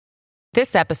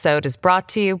This episode is brought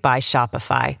to you by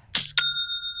Shopify.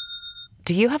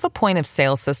 Do you have a point of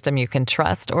sale system you can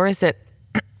trust, or is it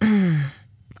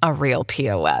a real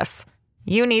POS?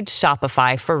 You need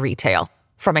Shopify for retail.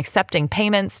 From accepting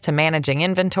payments to managing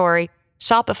inventory,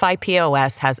 Shopify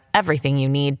POS has everything you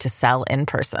need to sell in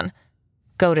person.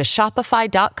 Go to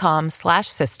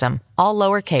shopify.com/system, all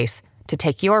lowercase, to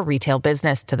take your retail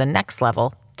business to the next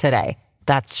level today.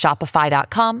 That's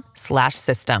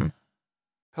shopify.com/system.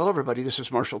 Hello, everybody. This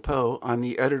is Marshall Poe. I'm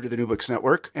the editor of the New Books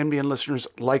Network. NBN listeners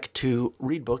like to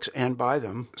read books and buy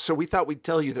them. So we thought we'd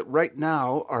tell you that right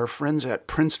now, our friends at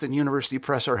Princeton University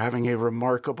Press are having a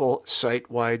remarkable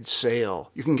site-wide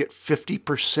sale. You can get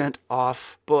 50%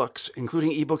 off books,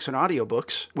 including ebooks and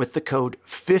audiobooks, with the code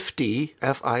 50,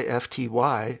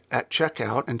 F-I-F-T-Y, at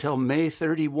checkout until May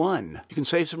 31. You can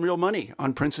save some real money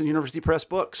on Princeton University Press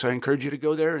books. I encourage you to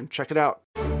go there and check it out.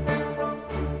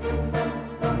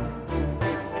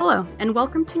 Hello, and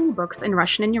welcome to New Books in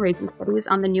Russian and Eurasian Studies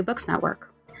on the New Books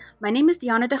Network. My name is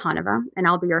Diana Dehanova, and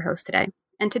I'll be your host today.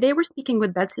 And today we're speaking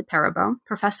with Betsy Perabo,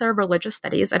 Professor of Religious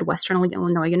Studies at Western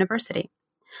Illinois University.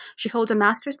 She holds a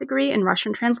master's degree in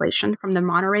Russian translation from the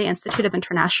Monterey Institute of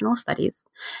International Studies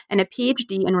and a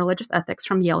PhD in religious ethics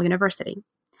from Yale University.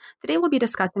 Today we'll be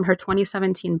discussing her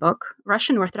 2017 book,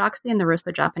 Russian Orthodoxy and the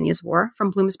Russo-Japanese War,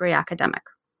 from Bloomsbury Academic.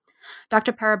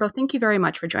 Dr. Perabo, thank you very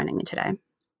much for joining me today.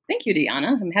 Thank you,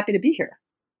 Diana. I'm happy to be here.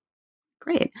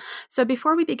 Great. So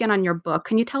before we begin on your book,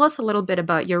 can you tell us a little bit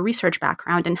about your research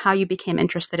background and how you became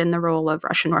interested in the role of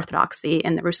Russian Orthodoxy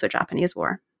in the Russo-Japanese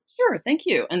War? Sure. Thank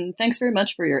you. And thanks very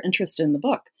much for your interest in the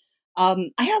book.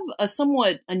 I have a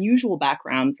somewhat unusual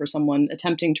background for someone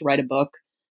attempting to write a book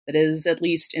that is at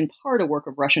least in part a work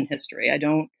of Russian history.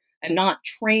 I'm not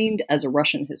trained as a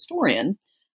Russian historian.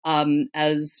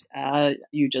 As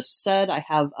you just said, I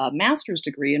have a master's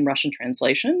degree in Russian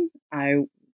translation.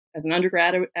 As an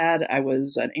undergrad, I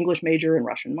was an English major and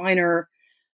Russian minor.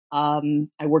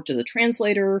 I worked as a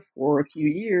translator for a few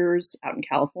years out in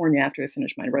California after I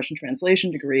finished my Russian translation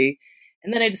degree.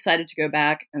 And then I decided to go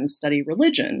back and study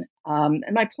religion. And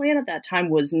my plan at that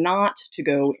time was not to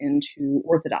go into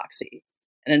Orthodoxy.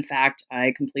 And in fact,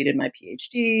 I completed my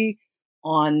PhD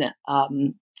on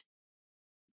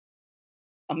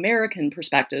American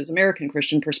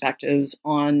Christian perspectives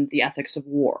on the ethics of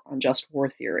war, on just war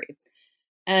theory.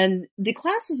 And the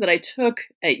classes that I took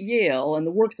at Yale and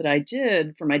the work that I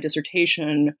did for my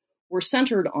dissertation were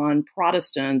centered on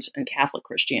Protestant and Catholic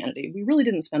Christianity. We really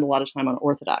didn't spend a lot of time on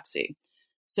Orthodoxy.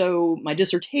 So my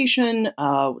dissertation,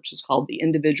 which is called The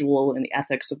Individual and the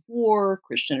Ethics of War,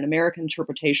 Christian and American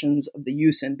Interpretations of the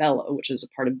Jus in Bello, which is a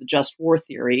part of the just war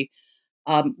theory,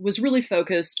 was really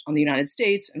focused on the United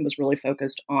States and was really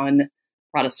focused on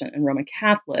Protestant and Roman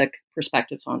Catholic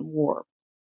perspectives on war.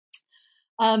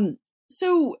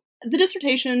 So the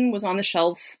dissertation was on the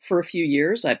shelf for a few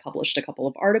years. I published a couple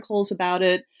of articles about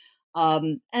it.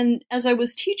 And as I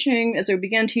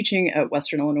began teaching at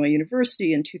Western Illinois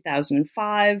University in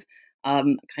 2005,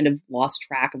 I kind of lost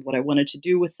track of what I wanted to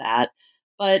do with that.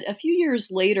 But a few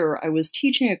years later, I was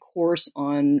teaching a course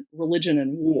on religion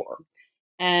and war.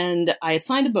 And I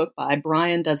assigned a book by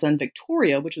Brian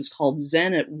Dazen-Victoria, which was called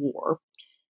Zen at War.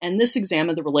 And this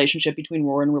examined the relationship between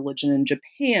war and religion in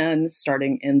Japan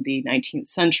starting in the 19th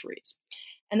centuries.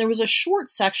 And there was a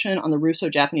short section on the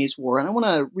Russo-Japanese War, and I want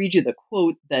to read you the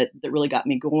quote that really got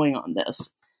me going on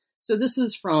this. So this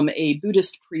is from a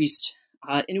Buddhist priest,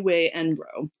 Inoue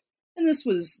Enro. And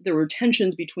there were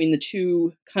tensions between the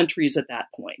two countries at that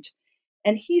point.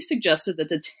 And he suggested that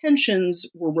the tensions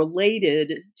were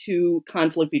related to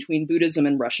conflict between Buddhism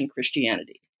and Russian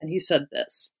Christianity. And he said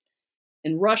this: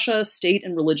 "In Russia, state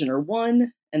and religion are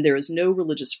one, and there is no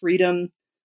religious freedom.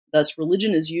 Thus,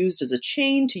 religion is used as a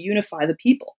chain to unify the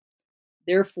people.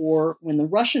 Therefore, when the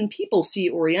Russian people see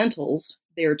Orientals,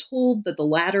 they are told that the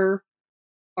latter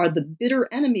are the bitter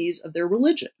enemies of their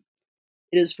religion.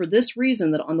 It is for this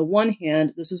reason that on the one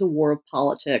hand, this is a war of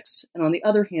politics, and on the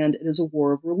other hand, it is a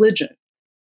war of religion.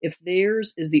 If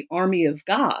theirs is the army of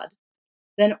God,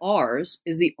 then ours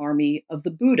is the army of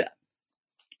the Buddha."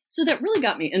 So that really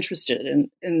got me interested in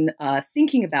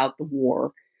thinking about the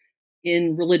war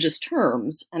in religious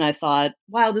terms. And I thought,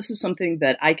 wow, this is something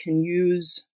that I can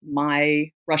use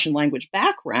my Russian language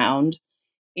background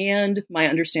and my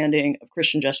understanding of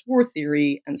Christian just war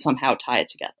theory and somehow tie it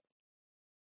together.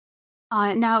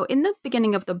 Now, in the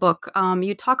beginning of the book,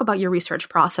 you talk about your research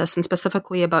process and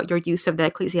specifically about your use of the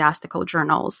ecclesiastical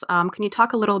journals. Can you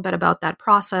talk a little bit about that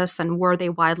process and were they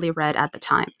widely read at the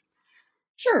time?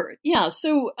 Sure. Yeah.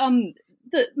 So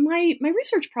my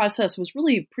research process was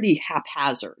really pretty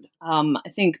haphazard. I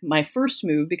think my first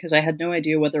move, because I had no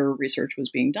idea whether research was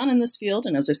being done in this field,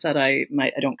 and as I said, I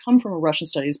don't come from a Russian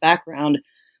studies background,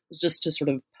 was just to sort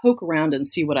of poke around and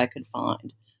see what I could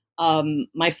find.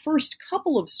 My first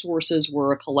couple of sources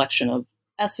were a collection of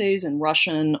essays in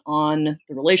Russian on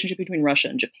the relationship between Russia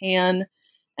and Japan,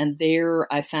 and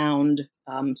there I found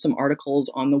some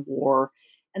articles on the war.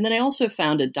 And then I also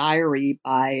found a diary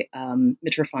by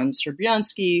Mitrofan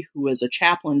Serbiansky, who was a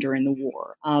chaplain during the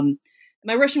war.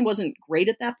 My Russian wasn't great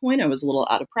at that point. I was a little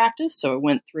out of practice, so I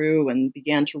went through and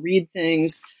began to read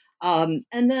things. And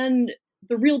then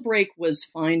the real break was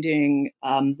finding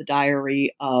the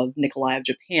diary of Nikolai of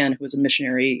Japan, who was a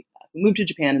missionary who moved to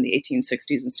Japan in the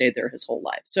 1860s and stayed there his whole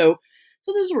life. So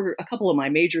those were a couple of my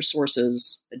major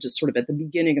sources, just sort of at the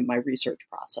beginning of my research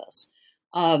process.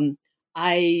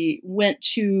 I went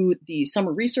to the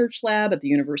Summer Research Lab at the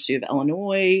University of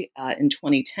Illinois in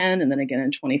 2010 and then again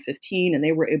in 2015, and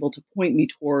they were able to point me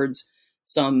towards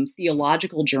some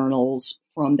theological journals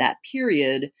from that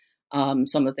period,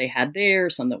 some that they had there,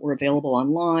 some that were available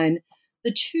online.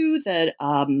 The two that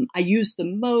I used the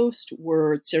most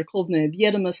were Tserkovne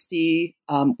Viedomosti,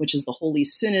 which is the Holy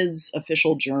Synod's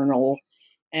official journal,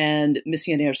 and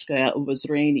Missionerskaya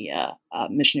Obozrenia,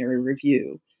 Missionary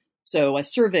Review. So I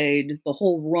surveyed the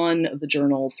whole run of the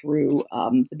journal through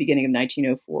the beginning of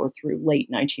 1904 through late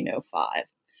 1905.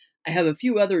 I have a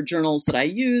few other journals that I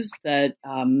used that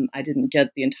I didn't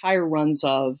get the entire runs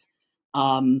of,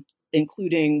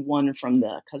 including one from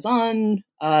the Kazan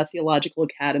Theological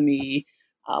Academy,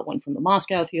 one from the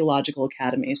Moscow Theological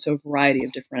Academy, so a variety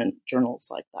of different journals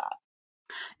like that.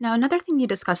 Now, another thing you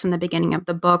discuss in the beginning of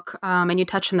the book, and you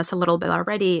touched on this a little bit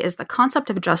already, is the concept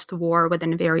of just war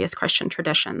within various Christian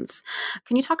traditions.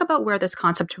 Can you talk about where this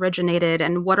concept originated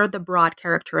and what are the broad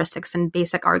characteristics and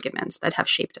basic arguments that have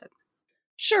shaped it?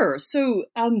 Sure. So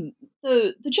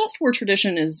the just war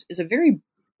tradition is a very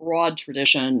broad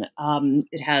tradition.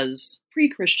 It has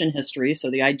pre-Christian history,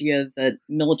 so the idea that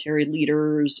military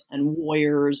leaders and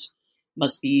warriors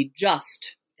must be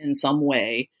just in some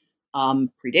way.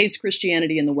 Predates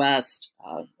Christianity in the West,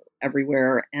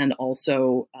 everywhere, and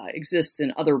also exists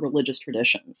in other religious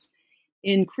traditions.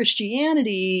 In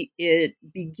Christianity, it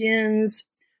begins,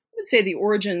 I would say the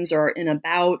origins are in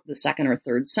about the 2nd or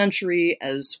 3rd century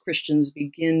as Christians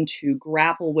begin to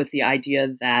grapple with the idea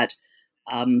that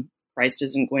Christ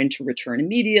isn't going to return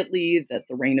immediately, that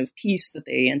the reign of peace that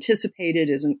they anticipated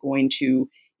isn't going to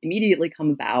immediately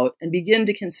come about, and begin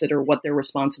to consider what their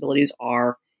responsibilities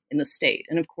are in the state.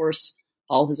 And of course,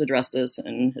 Paul has addressed this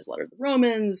in his letter to the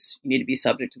Romans. You need to be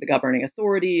subject to the governing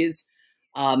authorities.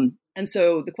 And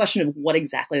so the question of what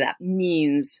exactly that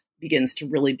means begins to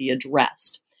really be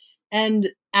addressed.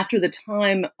 And after the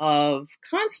time of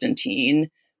Constantine,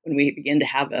 when we begin to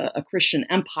have a Christian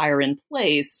empire in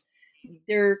place,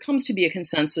 there comes to be a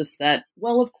consensus that,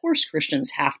 well, of course,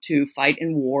 Christians have to fight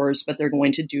in wars, but they're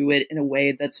going to do it in a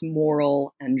way that's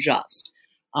moral and just.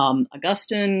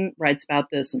 Augustine writes about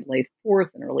this in the late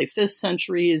 4th and early 5th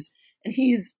centuries, and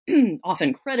he's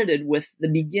often credited with the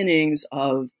beginnings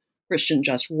of Christian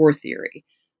just war theory.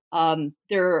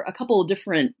 There are a couple of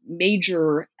different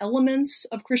major elements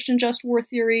of Christian just war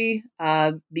theory,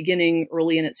 beginning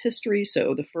early in its history.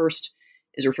 So the first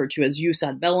is referred to as jus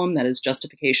ad bellum, that is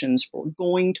justifications for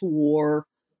going to war.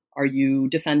 Are you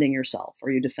defending yourself?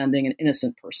 Are you defending an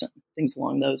innocent person? Things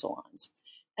along those lines.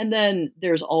 And then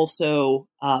there's also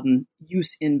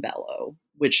jus in bello,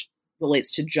 which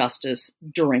relates to justice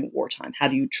during wartime. How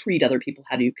do you treat other people?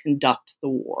 How do you conduct the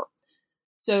war?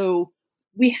 So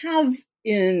we have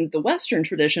in the Western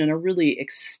tradition a really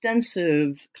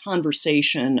extensive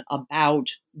conversation about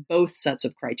both sets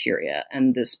of criteria.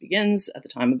 And this begins at the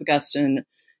time of Augustine,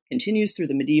 continues through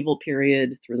the medieval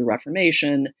period, through the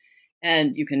Reformation.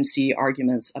 And you can see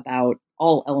arguments about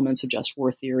all elements of just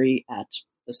war theory at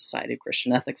the Society of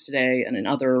Christian Ethics today and in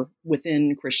other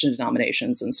within Christian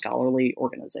denominations and scholarly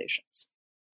organizations.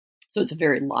 So it's a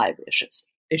very live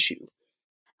issue.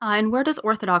 And where does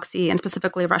Orthodoxy, and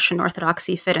specifically Russian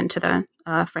Orthodoxy, fit into the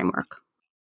framework?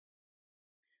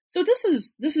 So this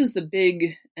is the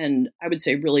big and I would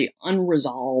say really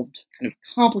unresolved, kind of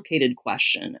complicated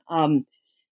question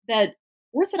that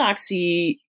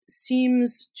Orthodoxy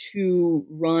seems to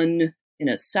run in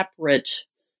a separate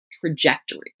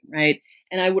trajectory, right?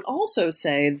 And I would also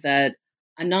say that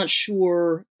I'm not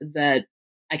sure that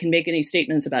I can make any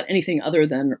statements about anything other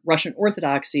than Russian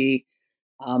Orthodoxy.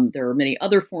 There are many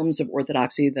other forms of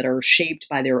Orthodoxy that are shaped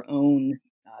by their own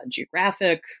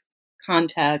geographic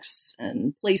contexts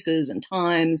and places and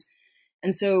times.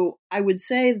 And so I would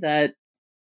say that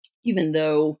even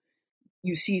though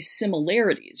you see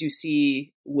similarities. You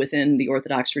see within the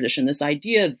Orthodox tradition this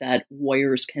idea that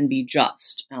warriors can be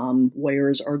just,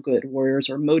 warriors are good, warriors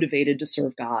are motivated to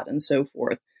serve God, and so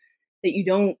forth. That you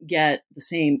don't get the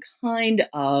same kind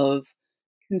of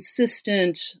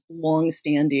consistent,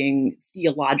 long-standing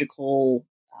theological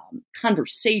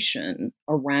conversation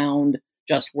around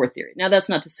just war theory. Now, that's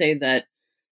not to say that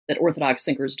Orthodox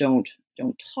thinkers don't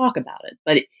talk about it,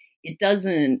 but it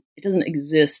doesn't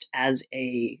exist as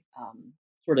a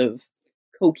sort of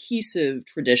cohesive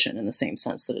tradition in the same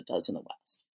sense that it does in the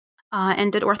West.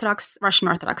 And did Russian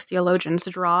Orthodox theologians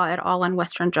draw at all on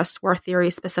Western just war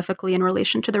theory, specifically in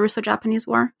relation to the Russo-Japanese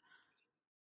War?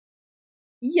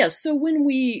 Yes. So when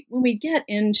we get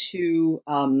into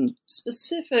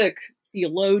specific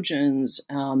theologians,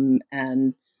 and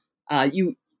I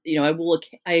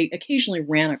occasionally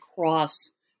ran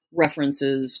across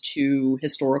references to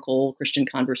historical Christian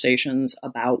conversations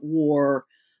about war,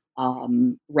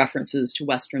 references to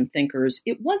Western thinkers.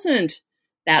 It wasn't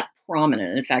that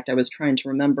prominent. In fact, I was trying to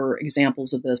remember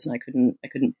examples of this, and I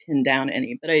couldn't pin down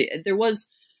any. But there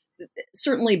was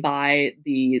certainly by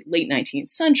the late 19th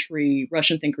century,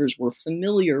 Russian thinkers were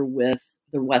familiar with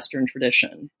the Western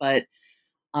tradition, but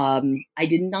I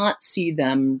did not see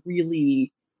them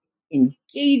really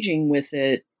engaging with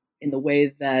it in the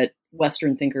way that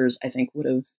Western thinkers, I think, would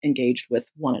have engaged with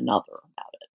one another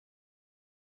about it.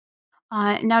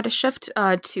 Now, to shift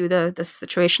to the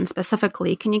situation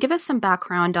specifically, can you give us some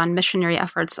background on missionary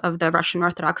efforts of the Russian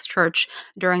Orthodox Church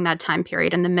during that time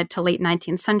period in the mid to late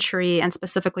 19th century, and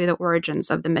specifically the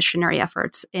origins of the missionary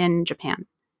efforts in Japan?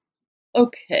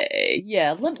 Okay,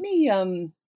 yeah, let me,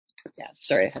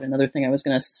 sorry, I had another thing I was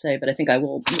going to say, but I think I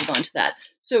will move on to that.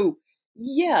 So,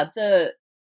 yeah,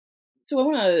 so I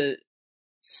want to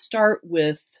start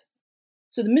with,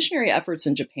 so the missionary efforts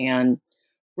in Japan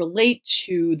relate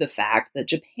to the fact that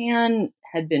Japan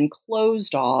had been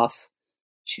closed off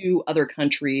to other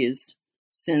countries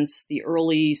since the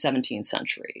early 17th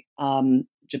century.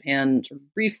 Japan sort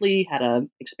of briefly had an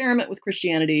experiment with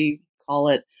Christianity, call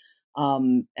it,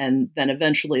 and then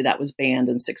eventually that was banned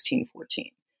in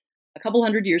 1614. A couple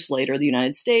hundred years later, the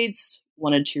United States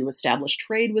wanted to establish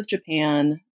trade with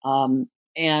Japan,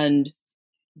 and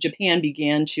Japan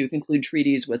began to conclude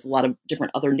treaties with a lot of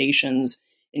different other nations,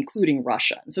 including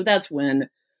Russia. And so that's when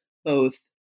both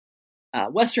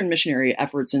Western missionary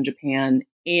efforts in Japan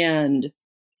and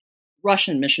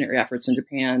Russian missionary efforts in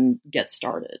Japan get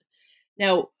started.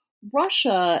 Now,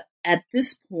 Russia at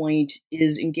this point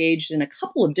is engaged in a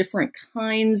couple of different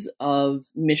kinds of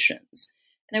missions.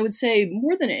 And I would say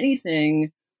more than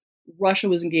anything, Russia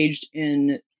was engaged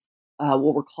in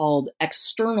what were called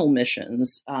external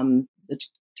missions. The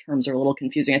terms are a little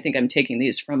confusing. I think I'm taking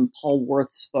these from Paul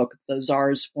Worth's book, The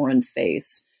Tsar's Foreign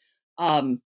Faiths.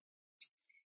 But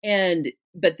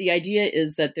the idea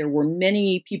is that there were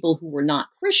many people who were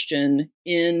not Christian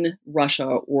in Russia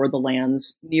or the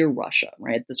lands near Russia,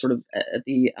 right? The sort of at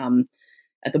the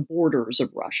borders of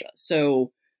Russia.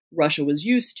 So Russia was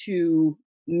used to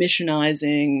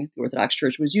missionizing. The Orthodox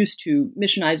Church was used to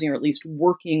missionizing, or at least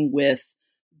working with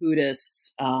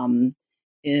Buddhists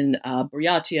in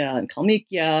Buryatia and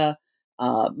Kalmykia,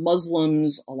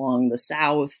 Muslims along the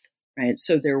south, right?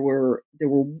 So there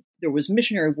was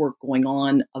missionary work going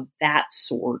on of that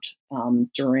sort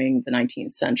during the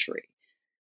 19th century.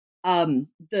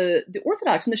 The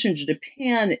Orthodox mission to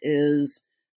Japan is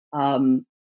a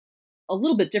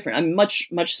little bit different. I mean,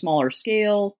 much smaller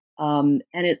scale, and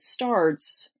it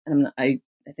starts. And I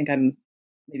think I'm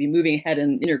maybe moving ahead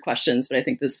in your questions, but I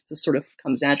think this sort of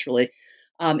comes naturally.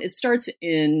 It starts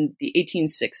in the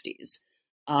 1860s,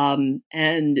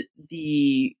 and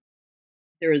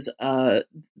there is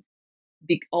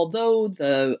although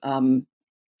the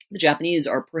Japanese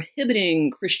are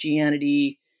prohibiting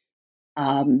Christianity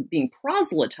being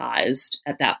proselytized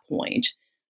at that point,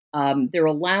 they're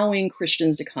allowing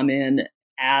Christians to come in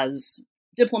as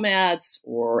diplomats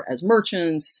or as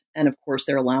merchants, and of course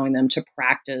they're allowing them to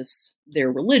practice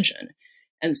their religion.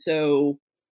 And so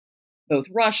both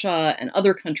Russia and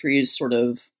other countries sort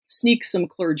of sneak some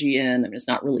clergy in. I mean, it's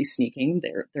not really sneaking;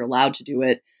 they're allowed to do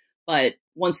it. But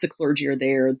once the clergy are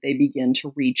there, they begin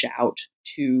to reach out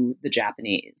to the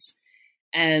Japanese.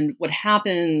 And what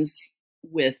happens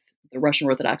with the Russian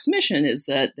Orthodox mission is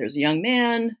that there's a young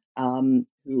man who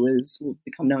will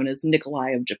become known as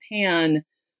Nikolai of Japan,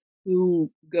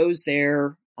 who goes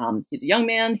there. He's a young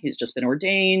man. He's just been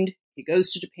ordained. He goes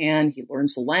to Japan. He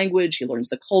learns the language. He learns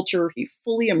the culture. He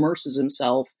fully immerses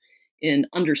himself in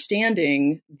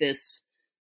understanding this,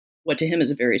 what to him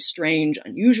is a very strange,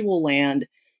 unusual land.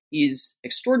 He's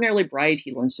extraordinarily bright.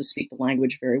 He learns to speak the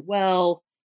language very well.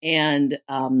 and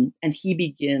he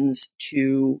begins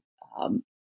to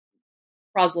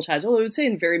proselytize, although I would say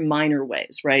in very minor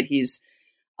ways, right?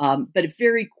 But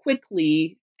very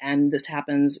quickly, and this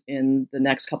happens in the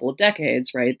next couple of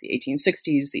decades, right? The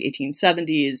 1860s, the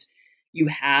 1870s, you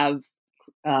have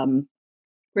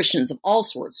Christians of all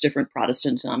sorts, different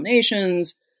Protestant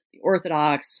denominations, the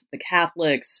Orthodox, the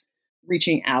Catholics,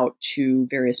 reaching out to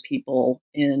various people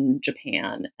in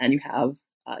Japan, and you have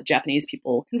Japanese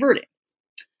people converting.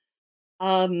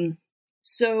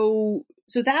 So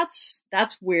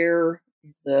that's where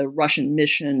the Russian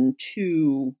mission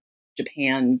to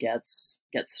Japan gets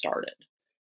started.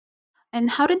 And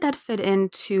how did that fit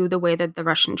into the way that the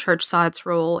Russian church saw its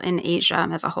role in Asia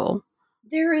as a whole?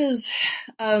 There is,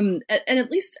 and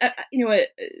at least,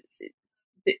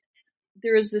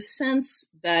 there is this sense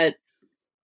that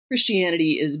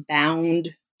Christianity is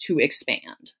bound to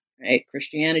expand, right?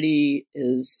 Christianity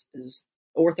is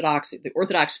Orthodox. The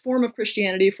Orthodox form of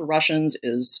Christianity for Russians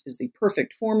is the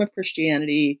perfect form of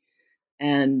Christianity,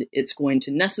 and it's going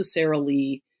to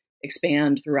necessarily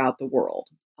expand throughout the world.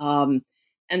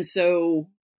 And so,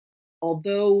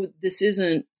 although this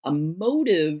isn't a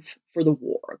motive for the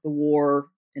war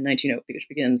in 1900, which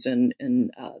begins in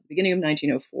the beginning of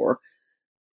 1904,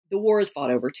 the war is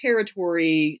fought over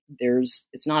territory.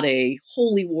 It's not a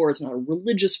holy war. It's not a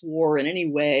religious war in any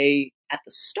way at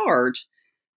the start,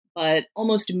 but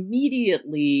almost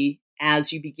immediately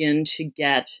as you begin to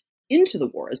get into the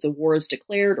war, as the war is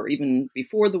declared, or even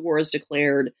before the war is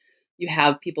declared, you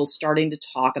have people starting to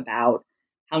talk about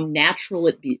how natural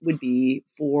would be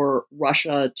for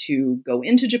Russia to go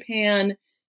into Japan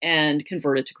and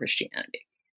convert it to Christianity.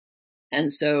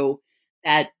 And so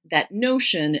that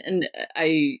notion, and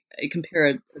I compare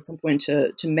it at some point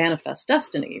to Manifest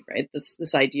Destiny, right?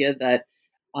 This idea that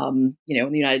in the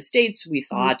United States we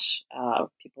thought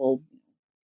people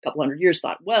a couple hundred years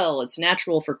thought, well, it's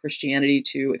natural for Christianity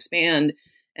to expand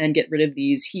and get rid of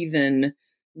these heathen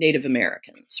Native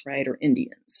Americans, right, or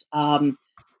Indians.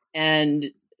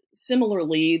 And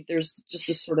similarly, there's just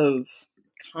this sort of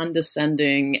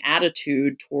condescending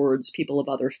attitude towards people of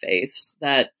other faiths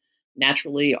that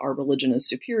naturally our religion is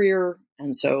superior.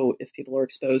 And so if people are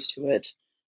exposed to it,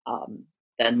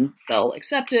 then they'll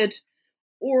accept it.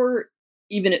 Or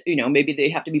even, maybe they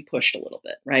have to be pushed a little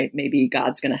bit, right? Maybe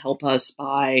God's going to help us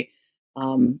by,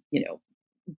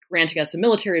 granting us a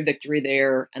military victory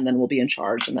there, and then we'll be in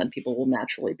charge, and then people will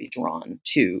naturally be drawn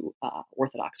to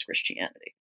Orthodox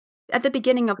Christianity. At the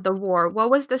beginning of the war, what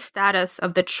was the status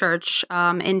of the church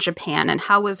in Japan, and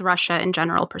how was Russia in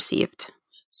general perceived?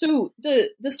 So the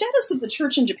status of the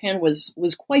church in Japan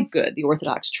was quite good, the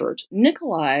Orthodox Church.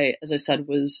 Nikolai, as I said,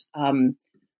 was a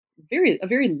very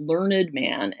learned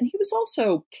man, and he was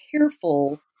also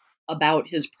careful about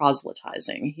his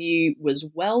proselytizing. He was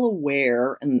well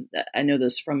aware, and I know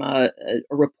this from a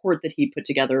report that he put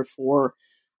together for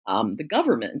the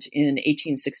government in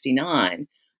 1869,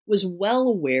 was well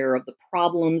aware of the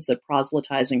problems that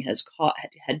proselytizing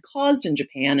had caused in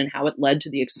Japan and how it led to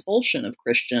the expulsion of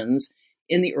Christians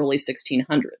in the early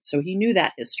 1600s. So he knew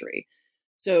that history.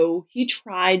 So he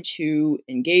tried to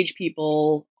engage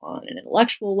people on an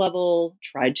intellectual level,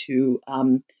 tried to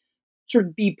sort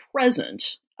of be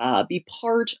present, be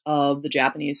part of the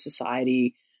Japanese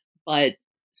society, but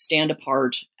stand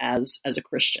apart as a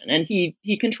Christian. And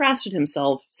he contrasted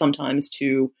himself sometimes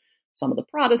to some of the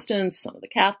Protestants, some of the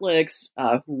Catholics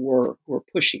who were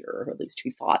pushier, or at least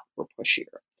he thought were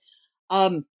pushier.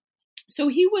 So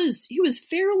he was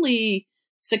fairly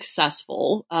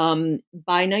successful.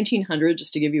 By 1900,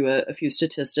 just to give you a few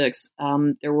statistics,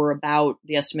 there were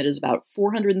the estimate is about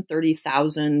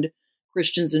 430,000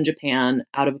 Christians in Japan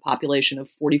out of a population of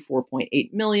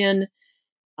 44.8 million.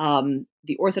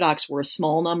 The Orthodox were a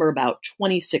small number, about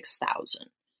 26,000.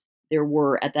 There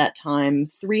were, at that time,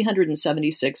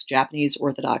 376 Japanese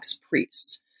Orthodox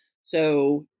priests.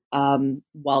 So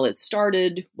while it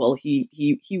started,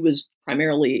 he was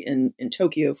primarily in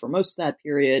Tokyo for most of that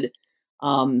period.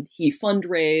 He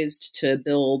fundraised to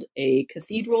build a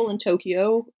cathedral in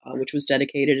Tokyo, which was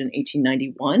dedicated in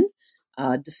 1891,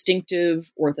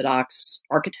 distinctive Orthodox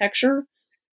architecture.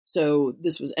 So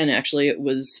this was, and actually it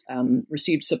was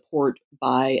received support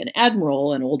by an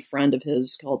admiral, an old friend of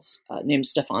his named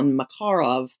Stefan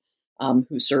Makarov,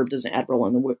 who served as an admiral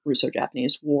in the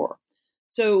Russo-Japanese War.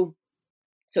 So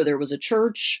there was a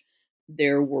church,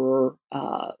 there were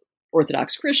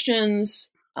Orthodox Christians,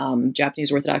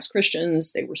 Japanese Orthodox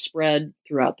Christians. They were spread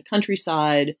throughout the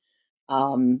countryside.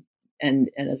 And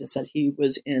as I said, he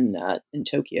was in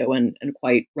Tokyo and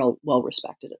quite well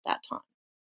respected at that time.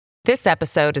 This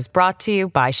episode is brought to you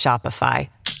by Shopify.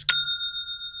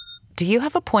 Do you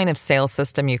have a point of sale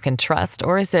system you can trust,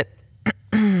 or is it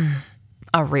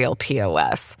a real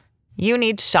POS? You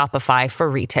need Shopify for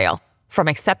retail. From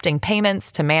accepting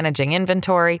payments to managing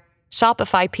inventory,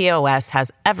 Shopify POS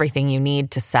has everything you need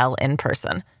to sell in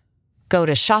person. Go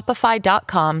to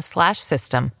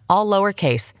shopify.com/system, all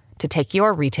lowercase, to take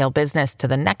your retail business to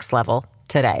the next level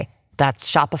today. That's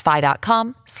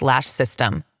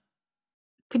shopify.com/system.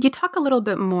 Could you talk a little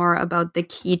bit more about the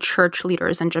key church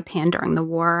leaders in Japan during the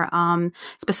war,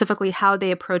 specifically how they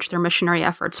approached their missionary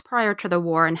efforts prior to the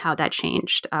war and how that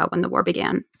changed when the war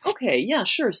began? Okay, yeah,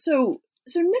 sure. So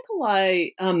Nikolai,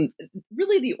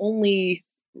 really the only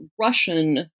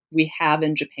Russian we have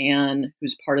in Japan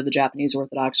who's part of the Japanese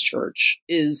Orthodox Church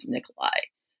is Nikolai.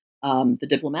 The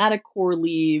diplomatic corps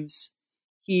leaves.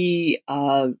 He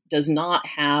does not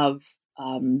have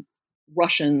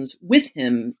Russians with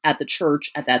him at the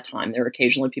church at that time. There are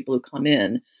occasionally people who come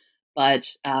in,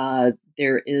 but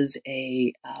there is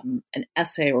an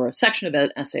essay or a section of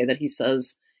an essay that he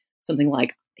says something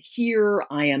like, "Here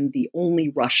I am the only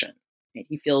Russian." And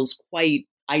he feels quite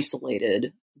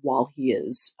isolated while he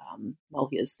is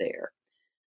there.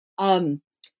 So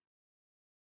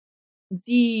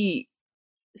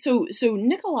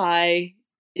Nikolai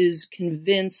is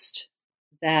convinced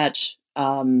that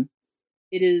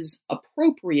it is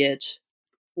appropriate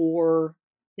for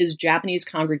his Japanese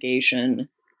congregation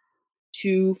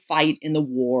to fight in the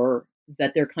war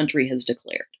that their country has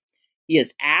declared. He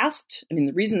is asked,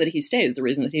 the reason that he stays, the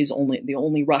reason that he's the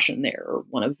only Russian there, or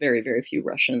one of very, very few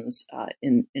Russians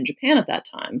in Japan at that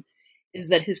time, is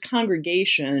that his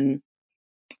congregation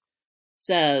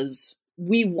says,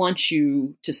 "We want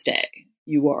you to stay.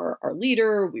 You are our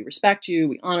leader. We respect you.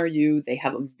 We honor you." They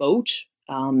have a vote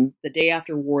the day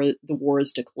after the war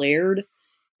is declared,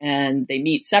 and they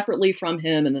meet separately from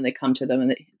him, and then they come to them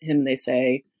and they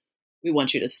say, "We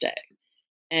want you to stay."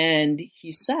 And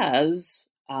he says,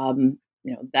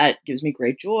 "That gives me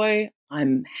great joy.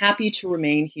 I'm happy to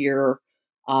remain here.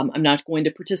 I'm not going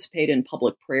to participate in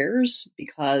public prayers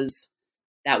because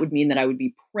that would mean that I would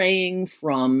be praying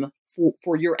for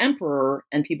your emperor,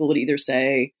 and people would either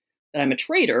say that I'm a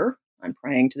traitor. I'm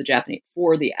praying to the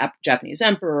Japanese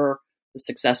emperor, the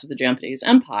success of the Japanese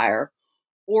empire,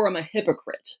 or I'm a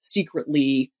hypocrite.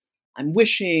 Secretly, I'm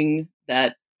wishing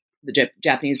that the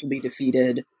Japanese will be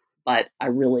defeated, but I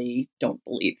really don't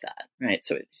believe that." Right?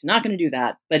 So he's not going to do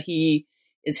that, but he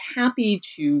is happy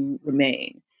to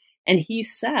remain. And he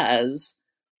says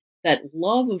that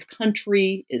love of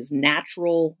country is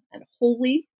natural and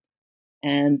holy,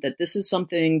 and that this is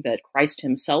something that Christ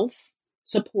himself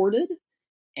supported.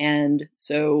 And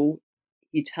so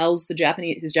he tells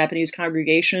his Japanese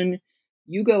congregation,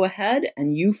 "You go ahead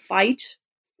and you fight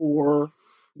for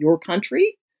your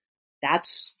country.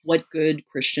 That's what good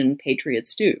Christian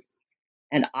patriots do.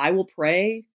 And I will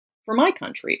pray for my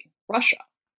country, Russia."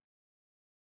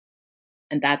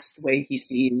 And that's the way he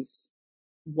sees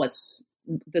what's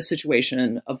the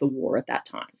situation of the war at that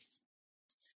time.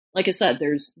 Like I said,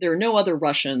 there are no other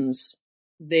Russians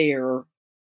there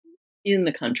in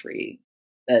the country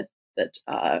that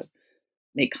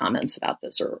make comments about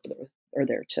this or are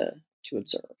there to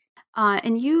observe.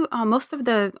 And you, a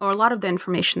lot of the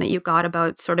information that you got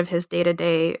about sort of his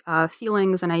day-to-day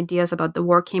feelings and ideas about the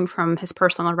war came from his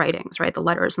personal writings, right? The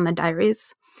letters and the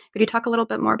diaries. Could you talk a little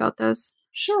bit more about those?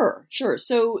 Sure.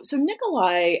 So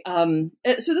Nikolai.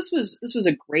 So this was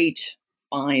a great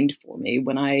find for me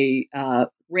when I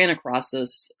ran across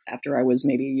this after I was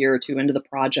maybe a year or two into the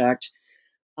project.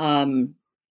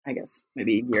 I guess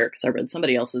maybe a year, because I read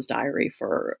somebody else's diary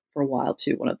for a while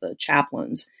too, one of the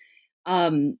chaplains.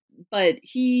 But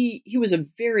he was a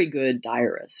very good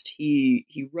diarist.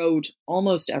 He wrote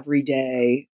almost every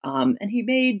day, and he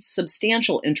made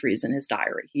substantial entries in his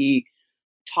diary. He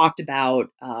talked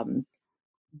about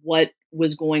what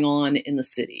was going on in the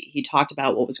city. He talked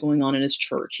about what was going on in his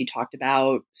church. He talked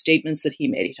about statements that he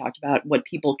made. He talked about what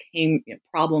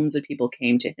problems that people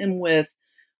came to him with.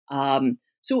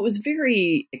 So it was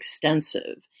very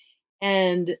extensive.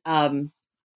 And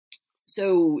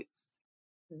so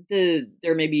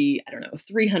there may be,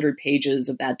 300 pages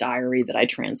of that diary that I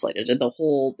translated. And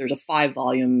there's a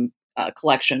 5-volume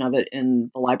collection of it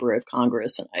in the Library of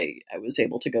Congress. And I was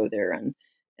able to go there and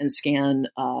scan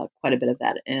quite a bit of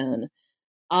that in.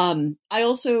 I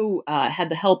also had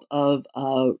the help of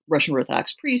a Russian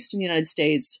Orthodox priest in the United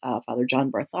States, Father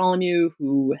John Bartholomew,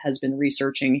 who has been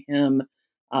researching him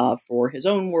for his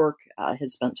own work,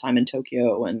 has spent time in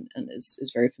Tokyo and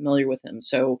is very familiar with him.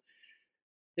 So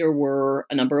there were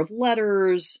a number of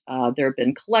letters. There have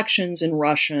been collections in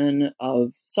Russian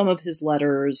of some of his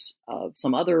letters, of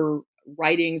some other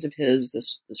writings of his,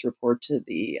 this report to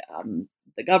the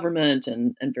government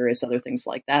and various other things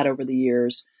like that over the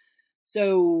years.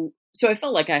 So I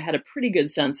felt like I had a pretty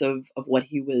good sense of what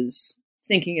he was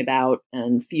thinking about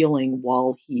and feeling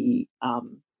while he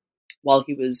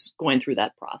was going through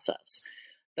that process.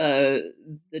 The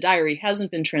diary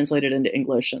hasn't been translated into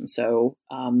English, and so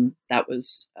that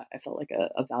was, I felt like,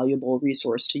 a valuable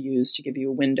resource to use to give you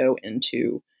a window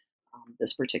into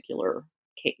this particular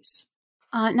case.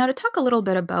 Now, to talk a little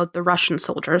bit about the Russian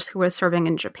soldiers who were serving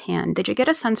in Japan, did you get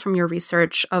a sense from your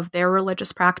research of their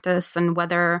religious practice and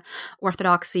whether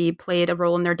Orthodoxy played a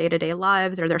role in their day-to-day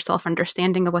lives or their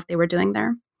self-understanding of what they were doing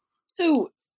there?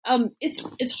 So it's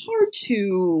hard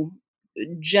to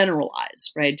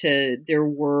generalize, right? There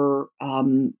were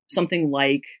something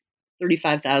like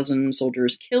 35,000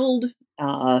 soldiers killed,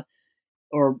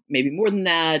 or maybe more than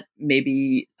that,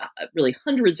 maybe really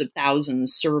hundreds of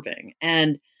thousands serving.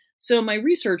 And so my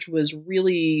research was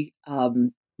really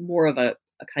more of a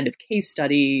kind of case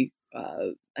study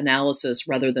analysis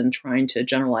rather than trying to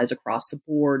generalize across the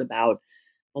board about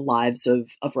the lives of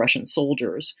Russian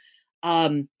soldiers.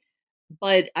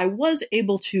 But I was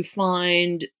able to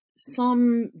find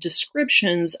some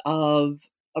descriptions of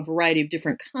a variety of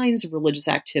different kinds of religious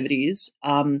activities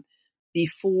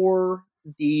before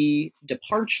the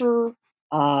departure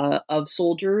of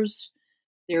soldiers.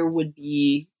 There would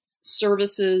be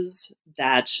services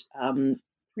that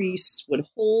priests would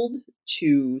hold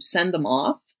to send them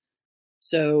off.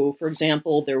 So, for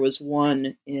example, there was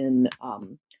one in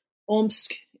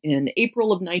Omsk in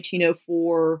April of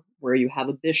 1904, where you have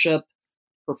a bishop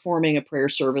performing a prayer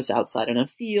service outside in a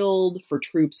field for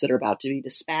troops that are about to be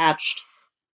dispatched,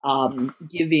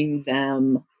 giving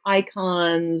them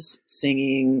icons,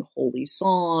 singing holy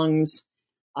songs,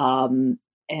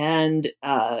 and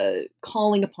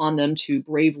calling upon them to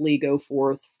bravely go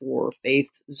forth for faith,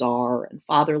 czar, and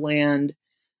fatherland.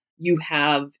 You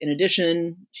have, in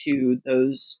addition to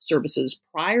those services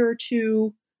prior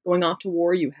to going off to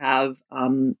war, you have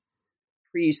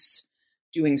priests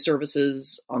doing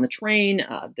services on the train.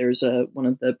 There's one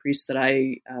of the priests that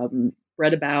I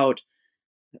read about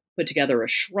put together a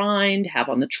shrine to have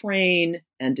on the train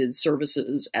and did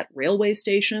services at railway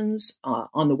stations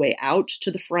on the way out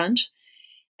to the front.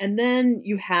 And then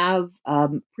you have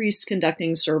priests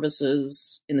conducting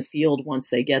services in the field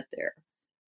once they get there.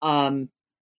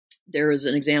 There is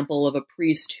an example of a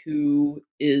priest who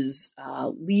is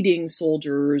leading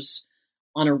soldiers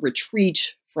on a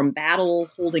retreat from battle,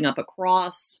 holding up a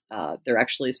cross. There are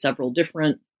actually several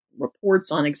different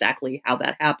reports on exactly how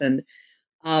that happened.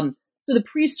 So the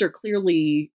priests are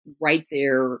clearly right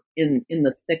there in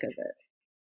the thick of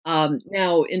it.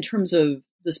 Now, in terms of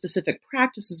the specific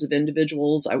practices of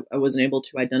individuals, I wasn't able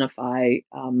to identify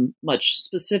much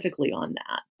specifically on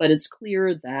that. But it's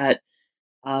clear that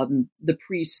the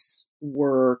priests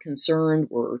were concerned,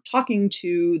 were talking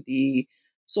to the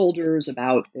soldiers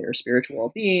about their spiritual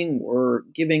well-being, were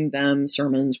giving them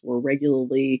sermons, were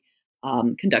regularly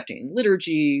conducting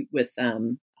liturgy with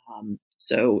them.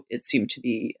 So it seemed to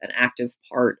be an active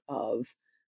part of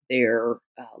their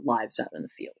lives out in the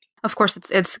field. Of course,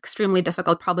 it's extremely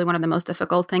difficult. Probably one of the most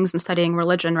difficult things in studying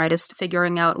religion, right, is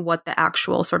figuring out what the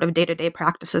actual sort of day-to-day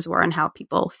practices were and how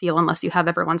people feel unless you have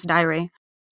everyone's diary.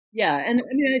 Yeah, and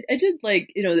I mean, I did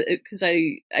because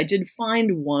I did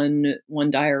find one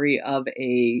diary of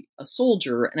a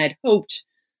soldier, and I'd hoped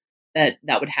that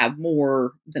would have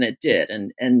more than it did,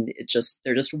 and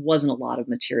there just wasn't a lot of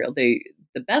material. The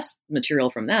best material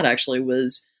from that actually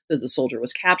was that the soldier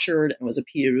was captured and was a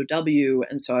POW,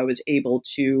 and so I was able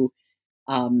to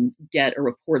get a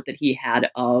report that he had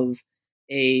of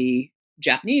a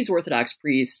Japanese Orthodox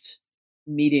priest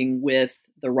meeting with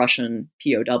the Russian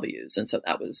POWs, and so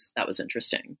that was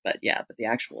interesting. But the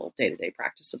actual day-to-day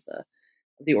practice of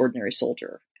the ordinary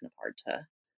soldier kind of hard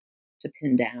to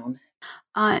pin down.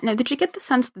 Now, did you get the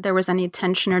sense that there was any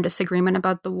tension or disagreement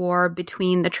about the war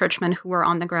between the churchmen who were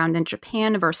on the ground in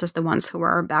Japan versus the ones who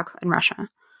were back in Russia?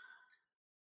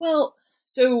 Well,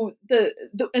 so the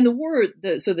war,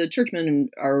 so the churchmen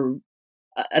are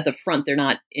at the front. They're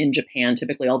not in Japan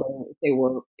typically, although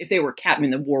if they were I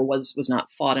mean, the war was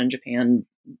not fought in Japan,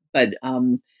 but I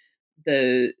would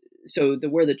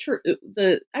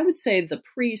say the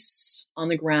priests on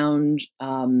the ground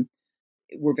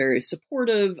were very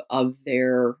supportive of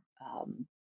their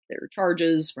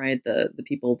charges, right? The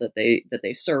people that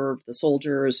they served, the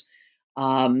soldiers.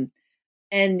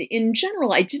 And in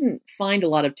general, I didn't find a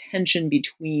lot of tension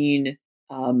between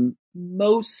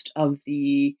most of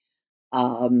the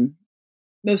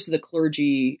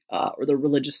clergy or the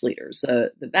religious leaders.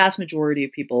 The vast majority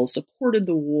of people supported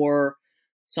the war,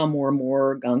 Some were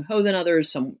more gung-ho than others.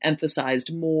 Some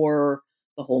emphasized more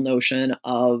the whole notion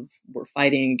of we're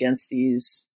fighting against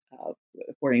these,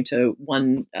 according to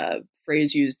one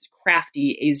phrase used,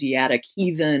 crafty Asiatic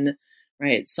heathen,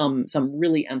 right? Some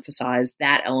really emphasized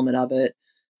that element of it.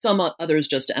 Some others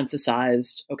just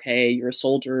emphasized, okay, you're a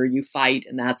soldier, you fight,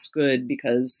 and that's good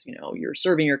because, you're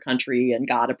serving your country and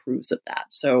God approves of that.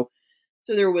 So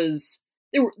there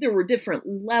were different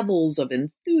levels of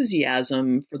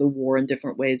enthusiasm for the war and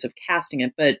different ways of casting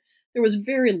it, but there was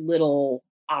very little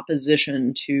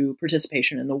opposition to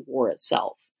participation in the war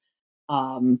itself.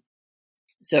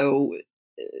 So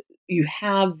you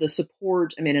have the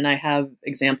support. And I have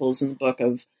examples in the book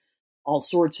of all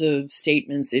sorts of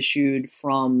statements issued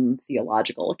from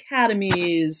theological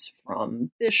academies,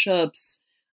 from bishops,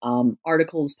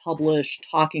 articles published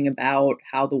talking about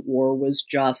how the war was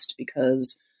just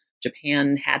because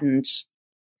Japan hadn't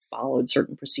followed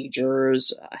certain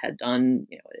procedures, had done,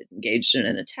 engaged in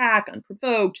an attack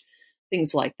unprovoked,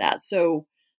 things like that. So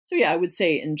yeah, I would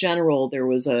say in general, there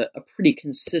was a pretty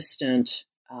consistent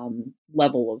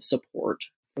level of support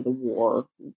for the war,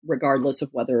 regardless of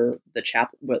whether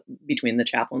between the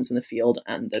chaplains in the field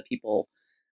and the people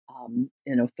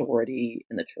in authority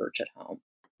in the church at home.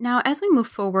 Now, as we move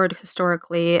forward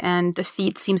historically and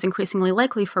defeat seems increasingly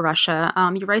likely for Russia,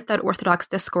 you write that Orthodox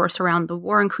discourse around the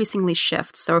war increasingly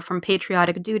shifts, so from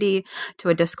patriotic duty to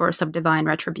a discourse of divine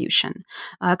retribution.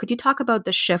 Could you talk about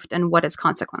the shift and what its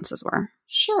consequences were?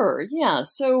 Sure, yeah.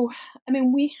 So,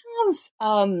 we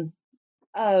have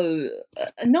a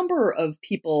number of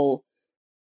people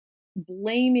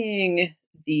blaming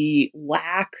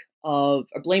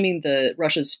blaming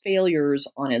Russia's failures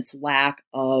on its lack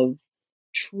of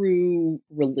true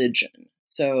religion.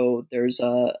 So there's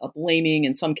a blaming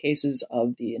in some cases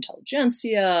of the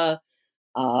intelligentsia,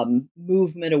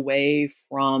 movement away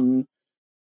from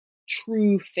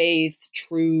true faith,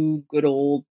 true good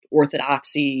old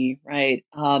orthodoxy, right?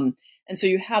 And so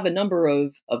you have a number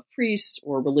of priests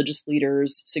or religious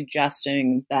leaders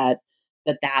suggesting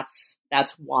that's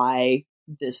why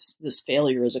this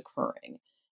failure is occurring.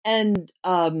 And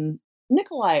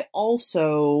Nikolai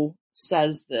also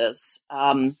says this.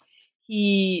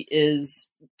 He is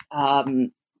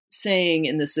saying,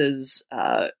 and this is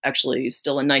actually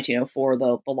still in 1904,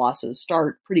 the losses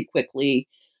start pretty quickly.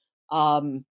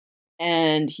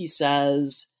 And he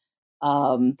says,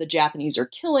 the Japanese are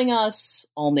killing us.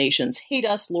 All nations hate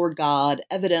us, Lord God.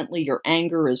 Evidently, your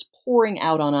anger is pouring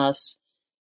out on us.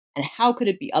 And how could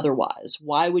it be otherwise?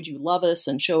 Why would you love us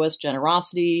and show us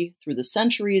generosity? Through the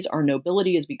centuries, our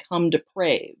nobility has become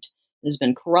depraved and has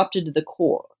been corrupted to the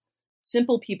core.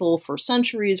 Simple people for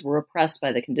centuries were oppressed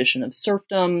by the condition of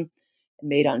serfdom and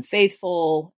made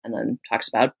unfaithful, and then talks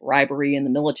about bribery in the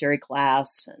military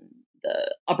class, and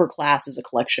the upper class is a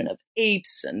collection of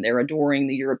apes, and they're adoring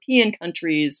the European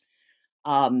countries.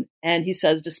 And he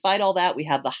says, despite all that, we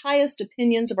have the highest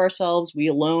opinions of ourselves. We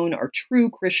alone are true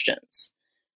Christians.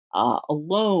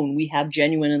 Alone, we have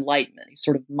genuine enlightenment. He's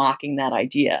sort of mocking that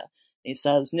idea. He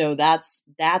says, no, that's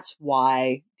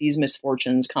why these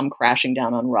misfortunes come crashing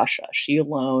down on Russia. She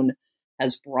alone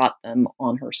has brought them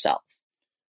on herself.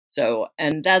 So,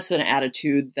 and that's an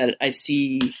attitude that I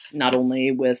see not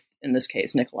only with, in this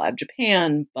case, Nikolai of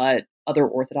Japan, but other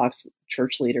Orthodox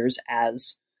church leaders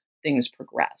as things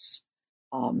progress.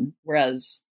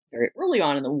 Whereas very early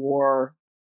on in the war,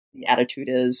 the attitude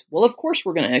is, well, of course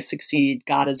we're going to succeed.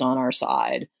 God is on our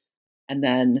side. And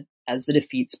then as the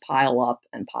defeats pile up,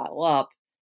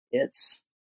 it's,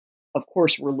 of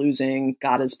course we're losing.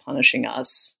 God is punishing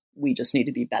us. We just need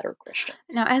to be better Christians.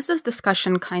 Now, as this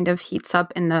discussion kind of heats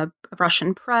up in the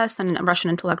Russian press and in Russian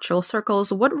intellectual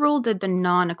circles, what role did the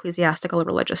non-ecclesiastical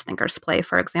religious thinkers play?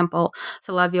 For example,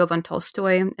 Solovyov and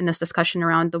Tolstoy in this discussion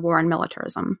around the war and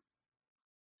militarism.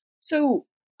 So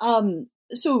Tolstoy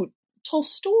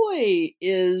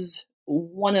is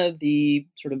one of the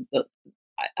sort of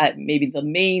maybe the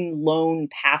main lone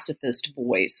pacifist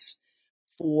voice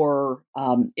for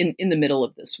in the middle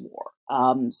of this war.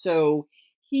 So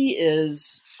he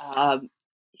is going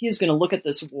to look at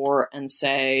this war and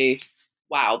say,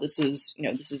 "Wow, this is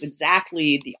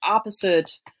exactly the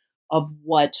opposite of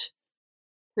what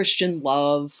Christian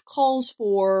love calls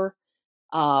for."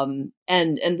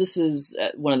 And this is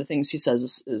one of the things he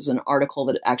says is an article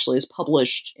that actually is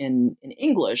published in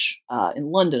English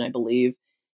in London, I believe.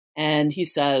 And he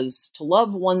says, to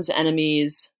love one's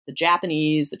enemies, the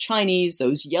Japanese, the Chinese,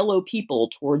 those yellow people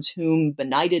towards whom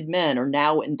benighted men are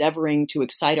now endeavoring to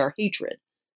excite our hatred.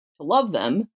 To love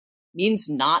them means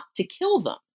not to kill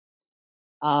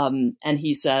them. And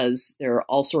he says there are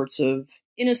all sorts of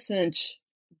innocent,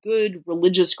 good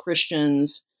religious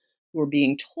Christians who are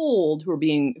being told, who are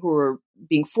being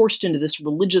forced into this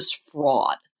religious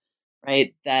fraud,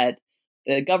 right? That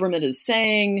the government is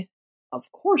saying,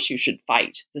 of course you should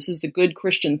fight. This is the good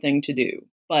Christian thing to do.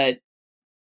 But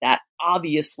that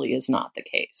obviously is not the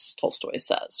case, Tolstoy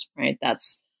says, right?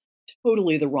 That's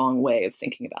totally the wrong way of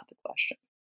thinking about the question.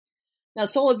 Now,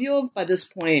 Solovyov, by this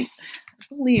point, I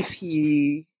believe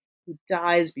he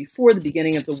dies before the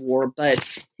beginning of the war,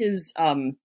 but his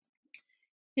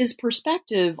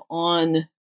perspective on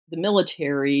the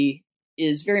military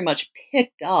is very much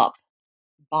picked up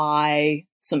by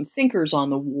some thinkers on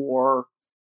the war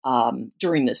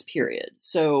during this period.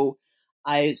 So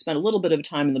I spent a little bit of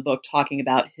time in the book talking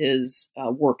about his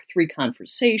work, Three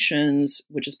Conversations,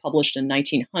 which is published in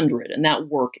 1900. And that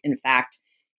work, in fact,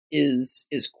 is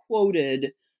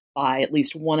quoted by at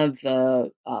least one of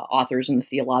the authors in the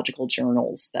theological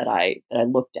journals that I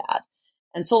looked at.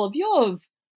 And Solovyov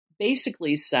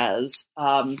basically says,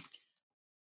 that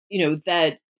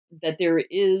there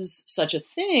is such a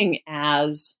thing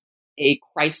as a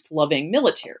Christ-loving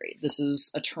military. This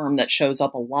is a term that shows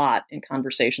up a lot in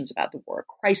conversations about the war, a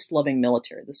Christ-loving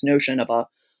military, this notion of a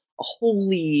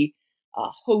holy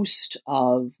host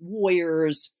of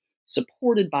warriors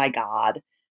supported by God.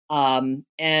 And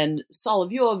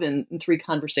Solovyov in Three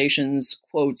Conversations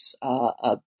quotes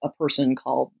a person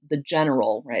called the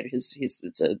General, right?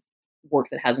 It's a work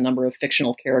that has a number of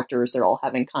fictional characters. They're all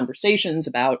having conversations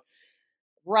about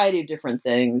a variety of different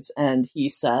things. And he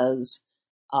says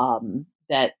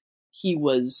that he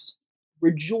was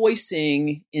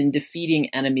rejoicing in defeating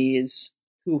enemies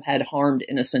who had harmed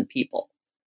innocent people.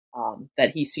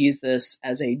 That he sees this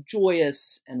as a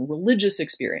joyous and religious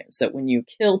experience, that when you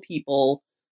kill people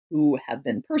who have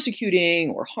been persecuting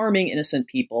or harming innocent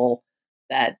people,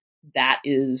 that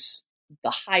is the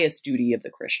highest duty of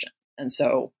the Christian. And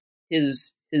so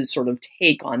his sort of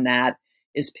take on that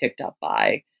is picked up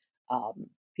by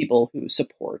people who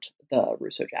support the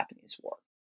Russo-Japanese War.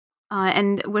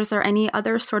 And was there any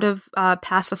other sort of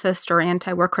pacifist or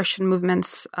anti-war Christian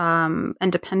movements,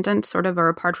 independent sort of, or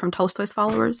apart from Tolstoy's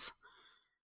followers?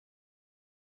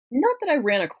 Not that I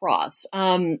ran across.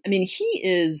 He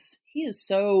is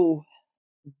so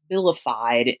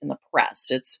vilified in the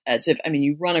press. It's as if,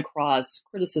 you run across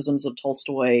criticisms of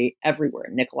Tolstoy everywhere.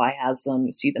 Nikolai has them.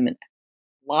 You see them in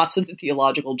lots of the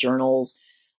theological journals.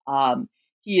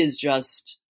 He is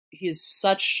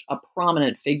such a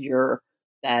prominent figure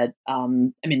that,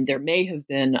 there may have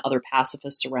been other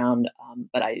pacifists around,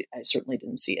 but I certainly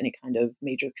didn't see any kind of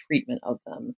major treatment of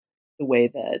them the way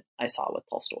that I saw with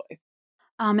Tolstoy.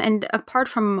 And apart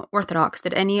from Orthodox,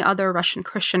 did any other Russian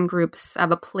Christian groups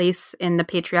have a place in the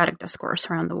patriotic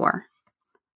discourse around the war?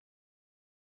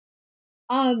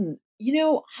 I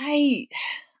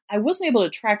wasn't able to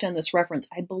track down this reference.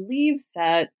 I believe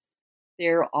that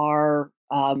there are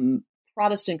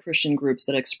Protestant Christian groups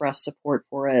that express support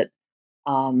for it,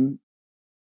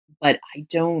 but I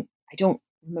don't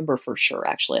remember for sure.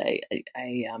 Actually,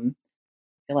 I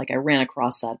feel like I ran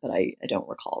across that, but I don't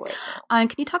recall right now. And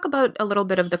can you talk about a little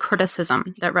bit of the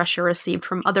criticism that Russia received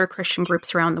from other Christian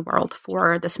groups around the world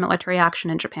for this military action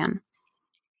in Japan?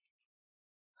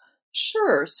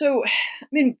 Sure. So,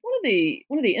 one of the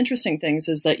interesting things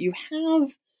is that you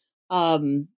have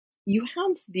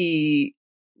the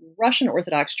Russian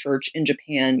Orthodox Church in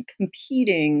Japan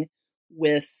competing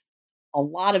with a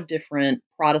lot of different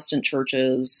Protestant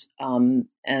churches,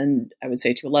 and I would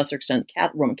say to a lesser extent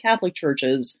Roman Catholic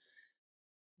churches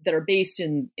that are based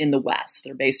in the West.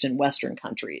 They're based in Western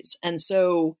countries, and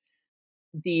so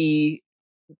the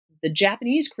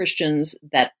Japanese Christians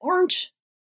that aren't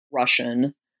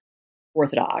Russian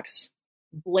Orthodox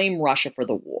blame Russia for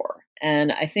the war,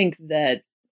 and I think that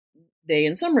they,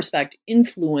 in some respect,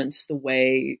 influence the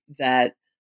way that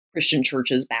Christian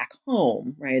churches back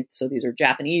home, right? So these are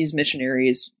Japanese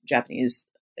missionaries,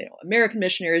 American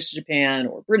missionaries to Japan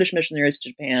or British missionaries to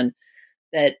Japan,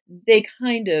 that they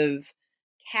kind of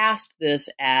cast this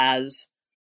as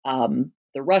the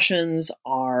Russians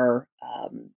are,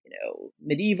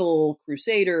 medieval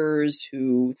crusaders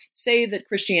who say that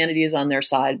Christianity is on their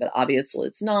side, but obviously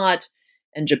it's not,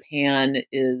 and Japan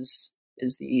is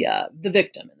the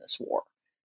victim in this war.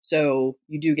 So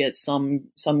you do get some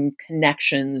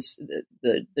connections.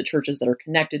 The churches that are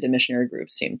connected to missionary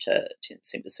groups seem to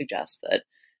suggest that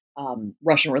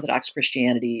Russian Orthodox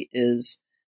Christianity is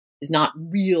not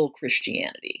real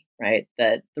Christianity, right?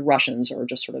 That the Russians are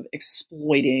just sort of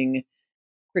exploiting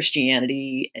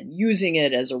Christianity and using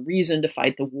it as a reason to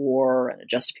fight the war and a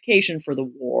justification for the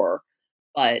war,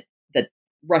 but that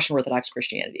Russian Orthodox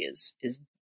Christianity is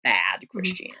bad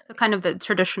Christianity. So kind of the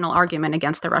traditional argument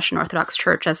against the Russian Orthodox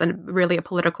Church as really a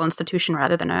political institution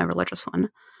rather than a religious one.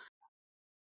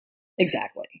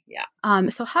 Exactly, yeah.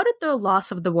 So how did the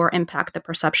loss of the war impact the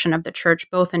perception of the church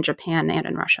both in Japan and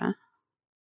in Russia?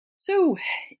 So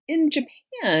in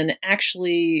Japan,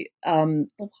 actually, the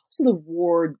loss of the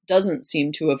war doesn't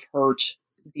seem to have hurt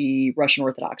the Russian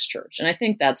Orthodox Church. And I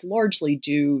think that's largely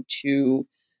due to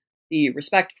the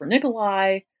respect for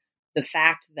Nikolai, the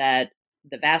fact that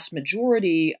the vast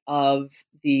majority of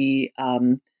the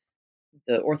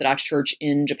Orthodox Church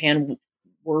in Japan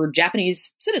were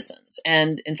Japanese citizens,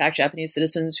 and in fact, Japanese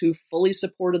citizens who fully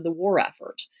supported the war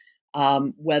effort.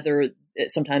 Whether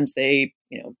sometimes they,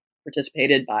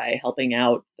 participated by helping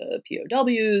out the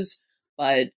POWs,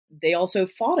 but they also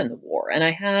fought in the war. And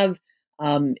I have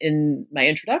in my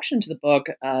introduction to the book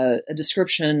a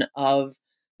description of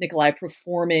Nikolai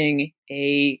performing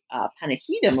a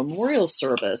panihida memorial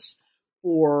service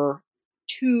for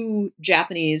two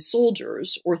Japanese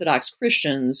soldiers, Orthodox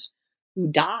Christians,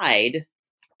 who died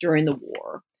during the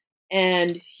war.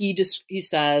 And he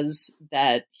says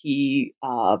that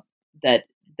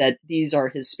that these are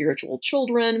his spiritual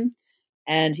children.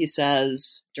 And he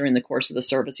says during the course of the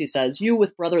service, he says, "You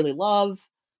with brotherly love,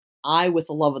 I with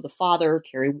the love of the Father,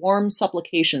 carry warm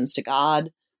supplications to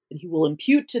God that he will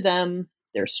impute to them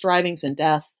their strivings in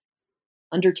death,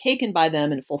 undertaken by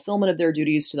them in fulfillment of their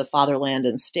duties to the fatherland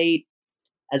and state,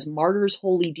 as martyrs'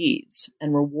 holy deeds,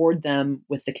 and reward them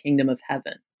with the kingdom of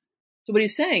heaven." So what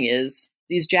he's saying is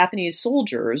these Japanese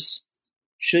soldiers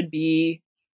should be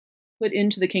put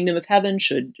into the kingdom of heaven,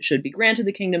 should be granted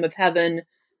the kingdom of heaven.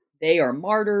 They are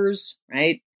martyrs,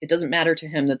 right? It doesn't matter to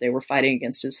him that they were fighting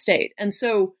against his state. And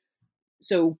so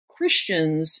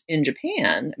Christians in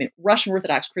Japan, Russian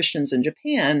Orthodox Christians in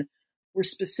Japan were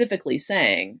specifically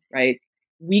saying, right,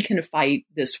 we can fight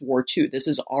this war too. This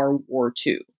is our war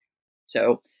too.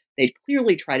 So they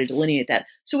clearly try to delineate that.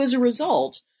 So as a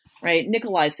result, right,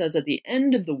 Nikolai says at the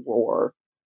end of the war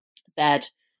that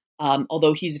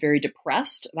although he's very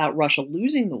depressed about Russia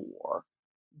losing the war,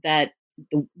 that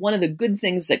one of the good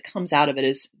things that comes out of it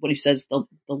is what he says, the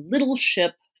little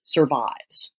ship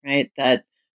survives, right? That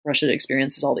Russia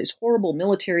experiences all these horrible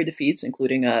military defeats,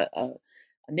 including a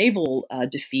naval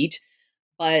defeat,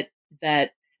 but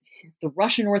that the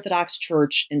Russian Orthodox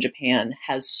Church in Japan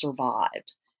has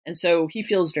survived. And so he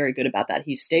feels very good about that.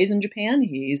 He stays in Japan.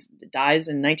 He dies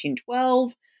in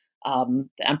 1912.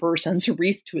 The emperor sends a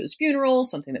wreath to his funeral,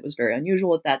 something that was very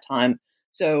unusual at that time.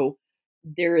 So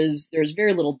there's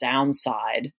very little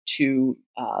downside to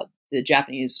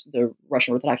the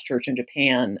Russian Orthodox Church in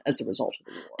Japan as a result of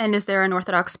the war. And is there an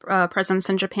Orthodox presence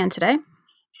in Japan today?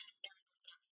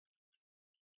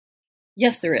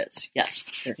 Yes, there is.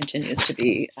 Yes, there continues to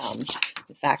be.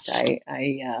 In fact, I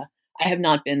have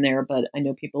not been there, but I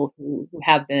know people who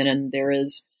have been, and there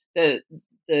is the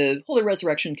Holy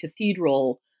Resurrection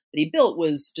Cathedral that he built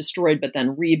was destroyed but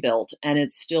then rebuilt, and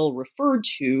it's still referred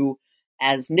to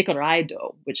as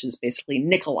Nikoraido, which is basically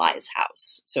Nikolai's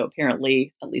house. So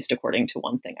apparently, at least according to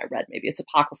one thing I read, maybe it's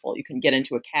apocryphal, you can get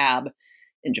into a cab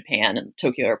in Japan and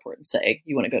Tokyo airport and say,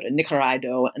 you want to go to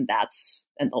Nikoraido, and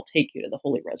they'll take you to the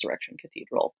Holy Resurrection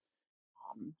Cathedral.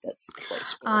 That's the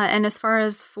place. And as far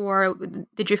as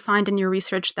did you find in your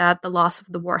research that the loss of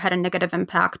the war had a negative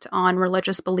impact on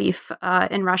religious belief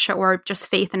in Russia, or just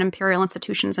faith in imperial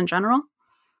institutions in general?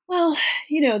 Well,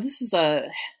 this is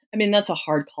that's a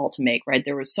hard call to make, right?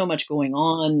 There was so much going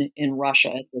on in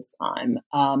Russia at this time.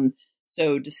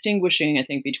 So distinguishing, I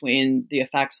think, between the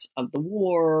effects of the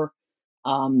war,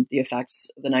 the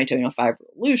effects of the 1905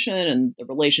 revolution, and the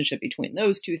relationship between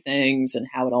those two things, and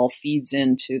how it all feeds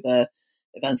into the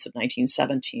events of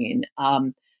 1917.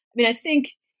 I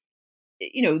think,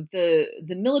 the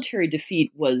military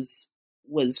defeat was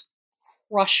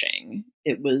crushing.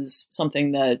 It was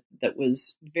something that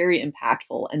was very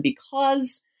impactful. And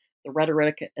because the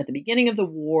rhetoric at the beginning of the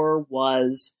war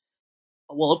was,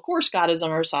 well, of course, God is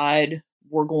on our side.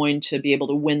 We're going to be able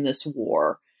to win this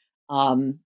war.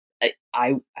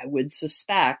 I would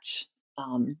suspect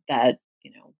that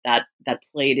that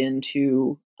played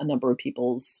into a number of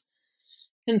people's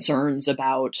concerns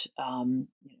about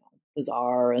the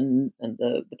Tsar and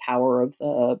the power of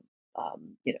the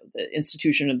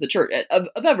institution of the church, of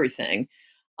everything,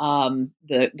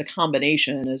 the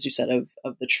combination, as you said,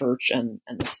 of the church and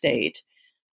the state.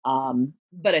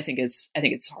 But I think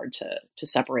it's hard to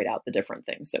separate out the different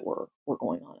things that were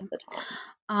going on at the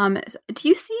time. Do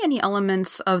you see any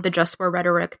elements of the just war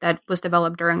rhetoric that was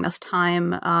developed during this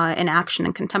time in action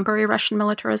in contemporary Russian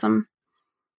militarism?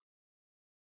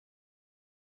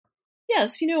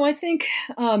 Yes, I think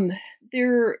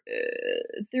there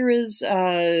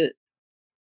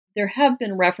have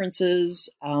been references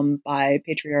by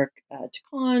Patriarch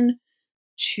Tikhon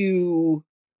to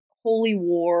holy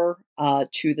war,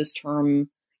 to this term,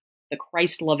 the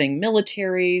Christ-loving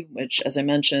military, which, as I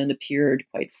mentioned, appeared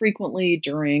quite frequently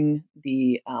during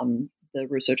the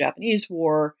Russo-Japanese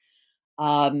War.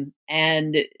 And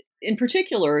in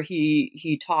particular,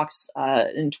 he talks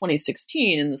in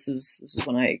 2016, and this is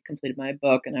when I completed my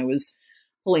book, and I was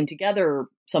pulling together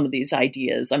some of these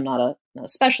ideas. I'm not a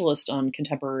specialist on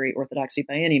contemporary orthodoxy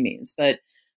by any means, but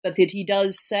that he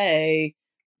does say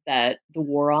that the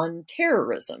war on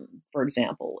terrorism, for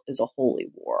example, is a holy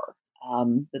war.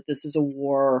 That this is a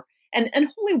war, and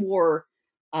holy war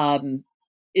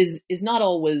is not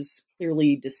always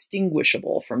clearly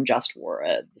distinguishable from just war.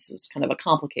 This is kind of a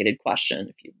complicated question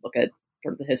if you look at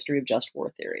sort of the history of just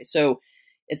war theory. So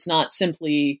it's not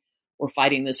simply we're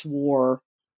fighting this war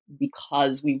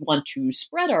because we want to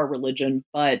spread our religion,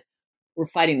 but we're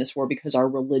fighting this war because our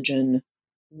religion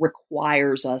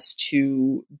requires us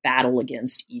to battle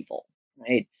against evil,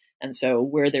 right? And so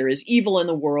where there is evil in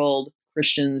the world,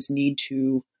 Christians need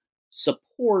to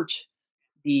support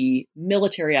the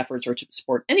military efforts, or to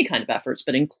support any kind of efforts,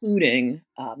 but including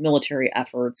military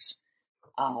efforts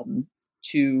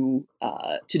to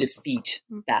defeat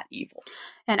that evil.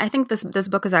 And I think this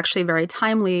book is actually very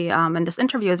timely, and this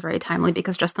interview is very timely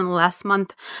because just in the last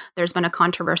month, there's been a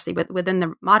controversy within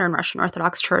the modern Russian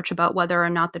Orthodox Church about whether or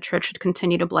not the church should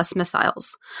continue to bless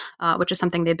missiles, which is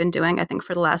something they've been doing, I think,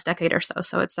 for the last decade or so.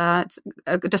 So it's a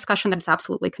discussion that's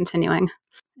absolutely continuing.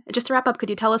 Just to wrap up, could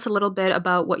you tell us a little bit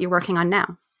about what you're working on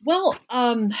now? Well,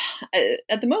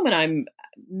 at the moment, I'm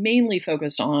mainly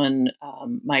focused on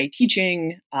my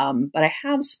teaching, but I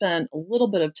have spent a little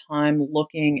bit of time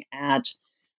looking at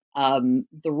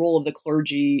the role of the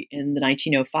clergy in the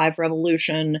 1905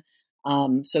 revolution.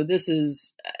 So this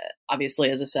is obviously,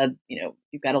 as I said,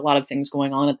 you've got a lot of things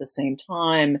going on at the same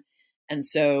time. And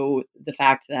so the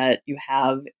fact that you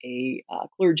have a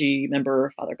clergy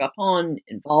member, Father Gapon,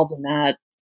 involved in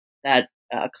that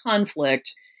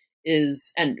conflict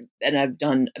is, and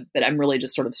but I'm really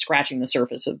just sort of scratching the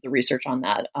surface of the research on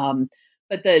that.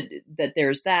 But that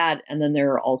there's that, and then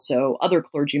there are also other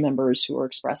clergy members who are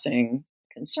expressing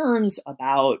concerns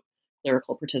about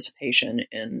clerical participation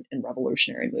in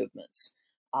revolutionary movements.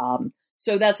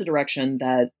 So that's a direction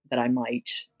that I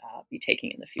might be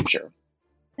taking in the future.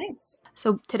 Thanks.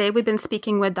 So today we've been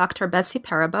speaking with Dr. Betsy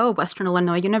Perabo of Western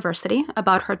Illinois University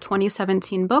about her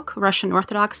 2017 book, Russian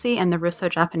Orthodoxy and the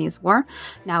Russo-Japanese War,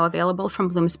 now available from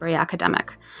Bloomsbury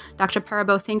Academic. Dr.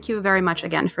 Perabo, thank you very much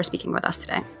again for speaking with us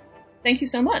today. Thank you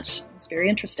so much. It's very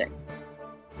interesting.